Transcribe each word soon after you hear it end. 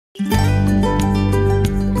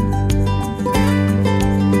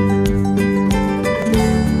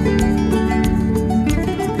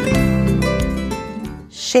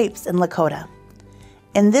Shapes in Lakota.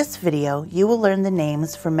 In this video, you will learn the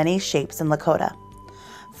names for many shapes in Lakota.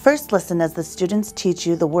 First, listen as the students teach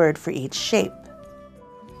you the word for each shape.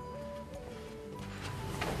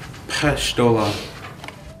 Pashtola.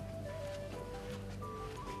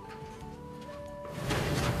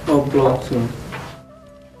 Oblatu.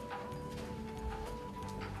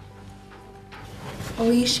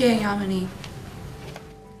 Oishe Yamani.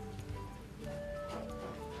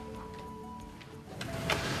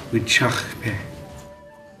 Wichachpe.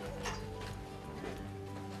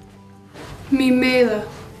 Mimela.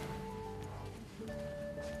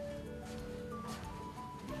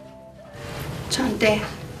 Chante.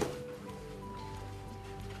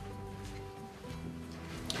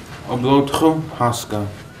 Oblotru Haska.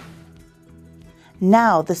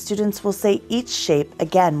 Now the students will say each shape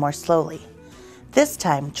again more slowly. This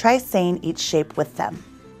time, try saying each shape with them.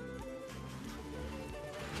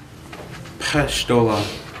 Pashtola.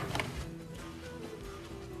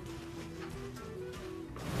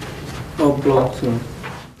 Oblatu.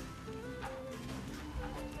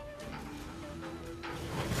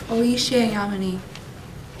 Oishe Yamani.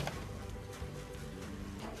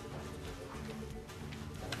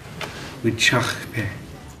 Wichachpe.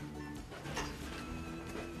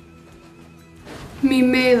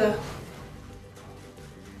 Mimela.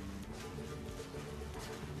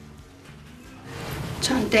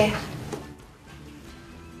 Chante.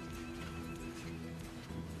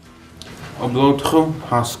 Oblotru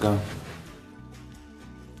Haska.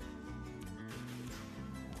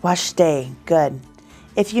 Washday, good.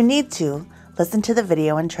 If you need to, listen to the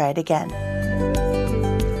video and try it again.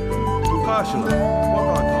 Tukashila,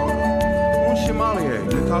 Wakatonga, Unshimalie,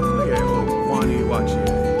 Nitakuye, O Wani Wachi,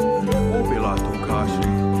 Obila Tukashi,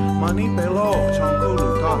 Mani Belo, Chankulu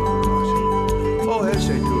Takukashi, O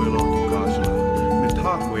Heshe Tuilo Tukashila,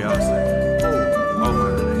 Nitakuya.